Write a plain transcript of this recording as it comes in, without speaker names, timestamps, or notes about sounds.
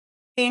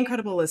Hey,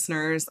 incredible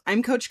listeners.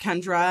 I'm Coach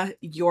Kendra,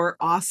 your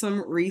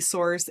awesome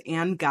resource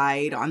and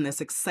guide on this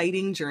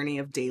exciting journey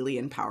of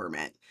daily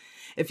empowerment.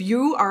 If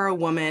you are a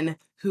woman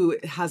who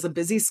has a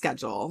busy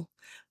schedule,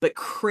 but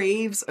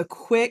craves a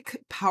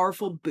quick,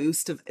 powerful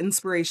boost of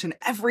inspiration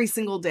every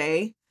single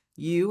day,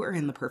 you are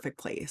in the perfect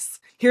place.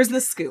 Here's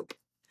the scoop.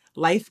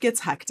 Life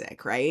gets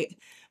hectic, right?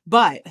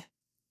 But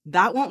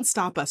that won't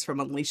stop us from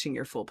unleashing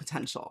your full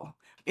potential.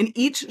 In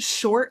each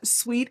short,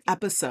 sweet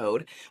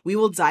episode, we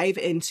will dive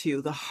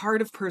into the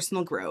heart of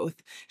personal growth,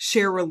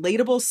 share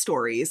relatable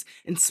stories,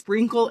 and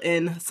sprinkle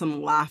in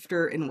some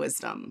laughter and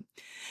wisdom.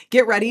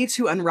 Get ready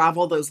to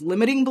unravel those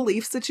limiting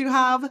beliefs that you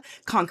have,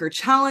 conquer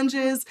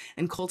challenges,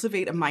 and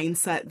cultivate a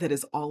mindset that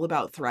is all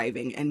about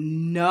thriving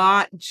and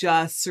not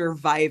just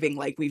surviving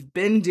like we've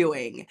been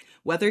doing.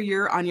 Whether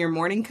you're on your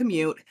morning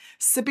commute,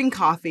 sipping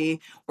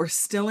coffee, or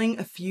stilling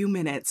a few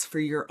minutes for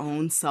your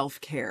own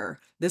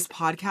self-care, this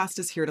podcast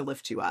is here to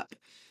lift you up.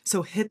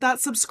 So hit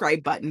that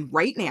subscribe button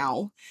right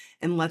now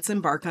and let's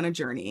embark on a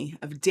journey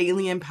of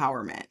daily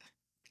empowerment.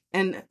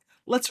 And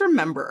let's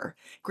remember,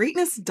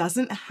 greatness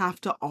doesn't have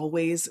to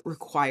always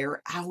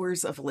require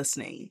hours of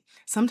listening.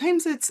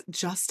 Sometimes it's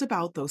just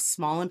about those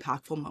small,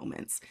 impactful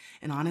moments.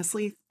 And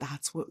honestly,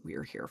 that's what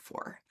we're here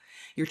for.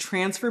 Your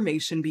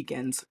transformation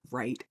begins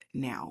right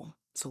now.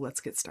 So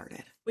let's get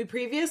started. We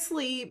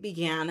previously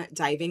began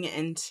diving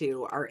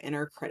into our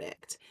inner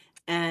critic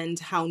and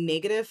how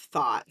negative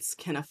thoughts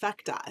can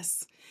affect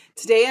us.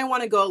 Today, I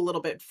want to go a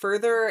little bit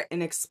further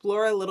and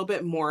explore a little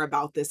bit more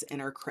about this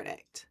inner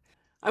critic.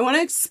 I want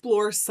to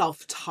explore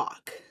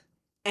self-talk.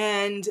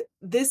 And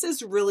this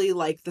is really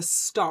like the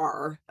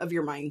star of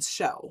your mind's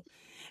show.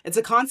 It's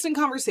a constant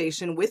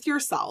conversation with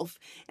yourself,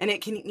 and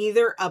it can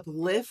either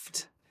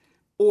uplift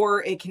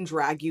or it can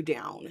drag you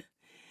down.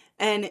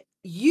 And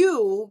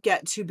you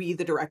get to be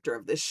the director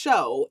of this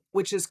show,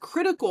 which is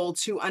critical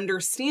to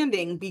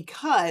understanding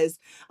because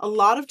a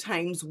lot of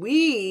times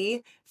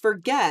we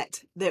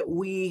forget that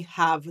we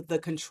have the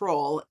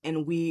control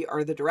and we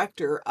are the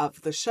director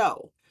of the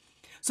show.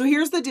 So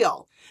here's the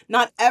deal.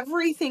 Not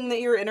everything that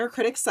your inner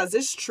critic says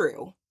is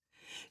true.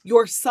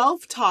 Your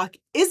self-talk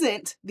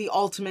isn't the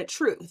ultimate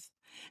truth.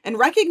 And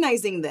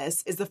recognizing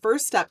this is the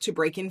first step to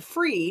breaking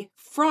free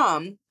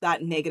from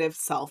that negative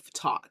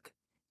self-talk.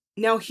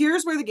 Now,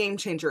 here's where the game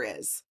changer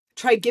is.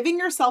 Try giving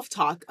your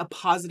self-talk a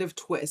positive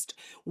twist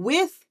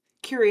with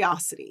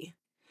curiosity.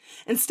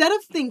 Instead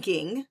of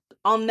thinking,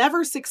 I'll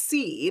never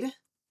succeed,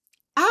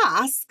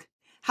 ask,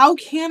 how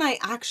can I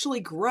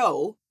actually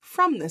grow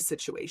from this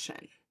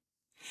situation?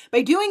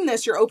 By doing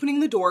this, you're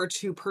opening the door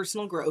to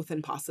personal growth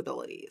and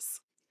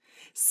possibilities.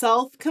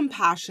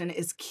 Self-compassion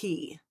is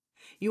key.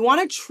 You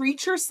want to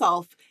treat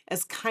yourself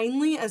as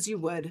kindly as you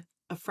would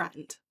a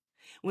friend.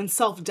 When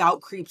self-doubt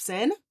creeps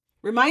in,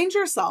 remind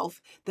yourself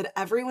that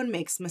everyone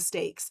makes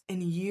mistakes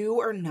and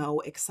you are no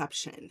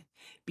exception.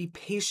 Be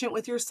patient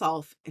with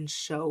yourself and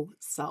show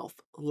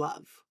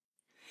self-love.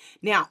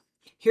 Now,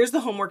 here's the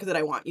homework that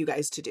I want you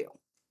guys to do.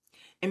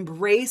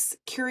 Embrace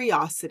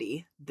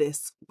curiosity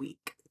this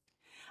week.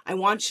 I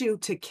want you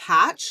to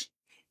catch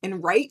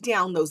and write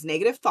down those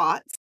negative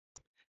thoughts.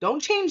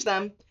 Don't change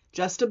them,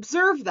 just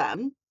observe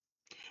them.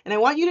 And I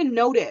want you to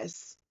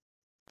notice,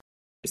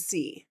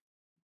 see,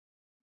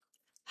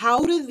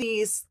 how do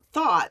these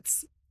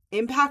thoughts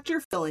impact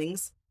your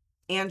feelings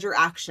and your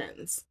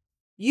actions?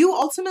 You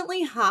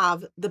ultimately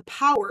have the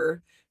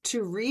power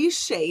to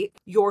reshape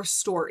your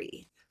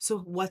story. So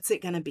what's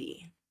it going to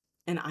be?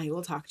 And I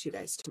will talk to you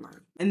guys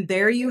tomorrow. And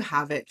there you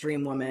have it,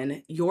 Dream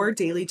Woman, your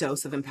daily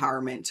dose of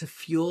empowerment to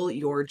fuel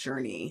your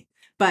journey.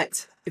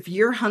 But if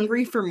you're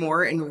hungry for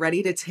more and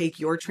ready to take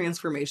your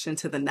transformation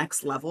to the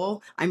next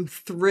level, I'm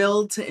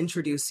thrilled to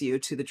introduce you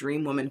to the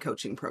Dream Woman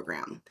Coaching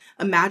Program.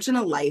 Imagine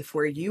a life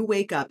where you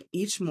wake up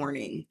each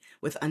morning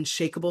with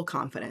unshakable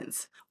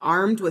confidence,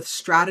 armed with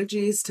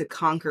strategies to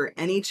conquer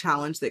any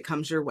challenge that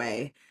comes your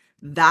way.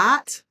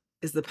 That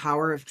is the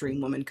power of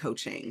Dream Woman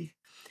Coaching.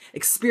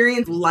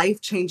 Experience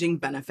life-changing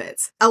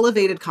benefits,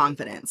 elevated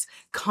confidence,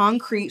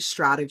 concrete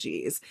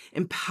strategies,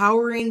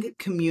 empowering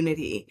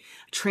community,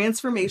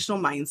 transformational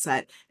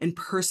mindset, and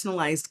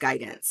personalized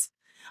guidance.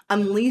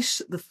 Unleash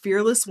the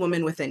fearless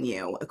woman within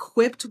you,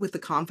 equipped with the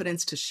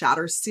confidence to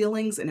shatter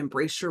ceilings and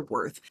embrace your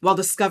worth, while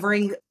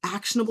discovering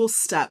actionable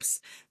steps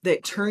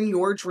that turn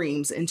your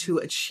dreams into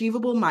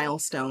achievable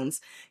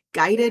milestones,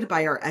 guided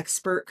by our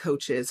expert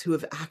coaches who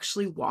have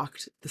actually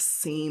walked the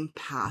same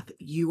path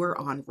you are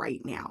on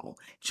right now.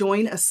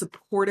 Join a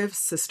supportive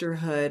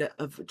sisterhood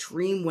of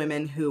dream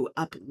women who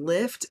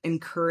uplift,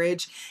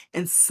 encourage,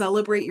 and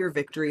celebrate your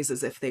victories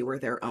as if they were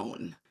their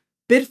own.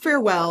 Bid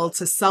farewell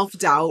to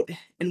self-doubt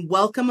and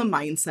welcome a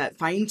mindset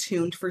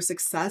fine-tuned for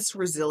success,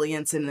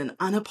 resilience, and an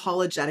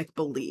unapologetic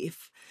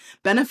belief.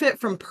 Benefit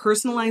from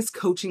personalized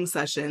coaching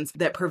sessions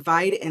that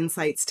provide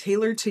insights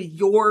tailored to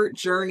your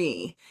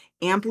journey,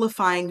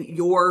 amplifying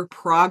your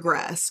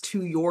progress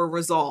to your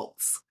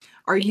results.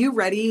 Are you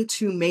ready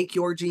to make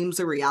your dreams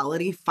a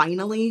reality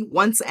finally,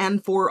 once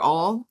and for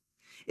all?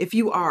 If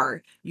you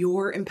are,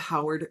 your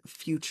empowered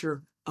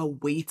future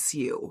awaits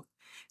you.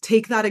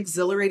 Take that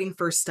exhilarating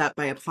first step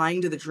by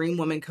applying to the Dream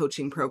Woman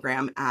Coaching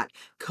Program at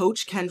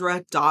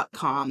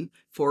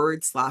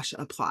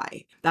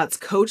coachkendra.com/apply. That's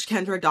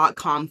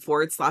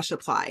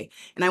coachkendra.com/apply.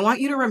 And I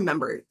want you to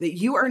remember that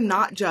you are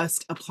not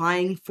just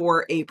applying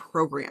for a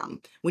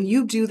program. When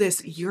you do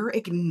this, you're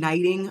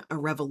igniting a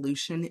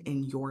revolution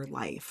in your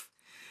life.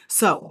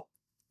 So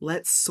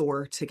let's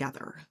soar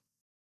together.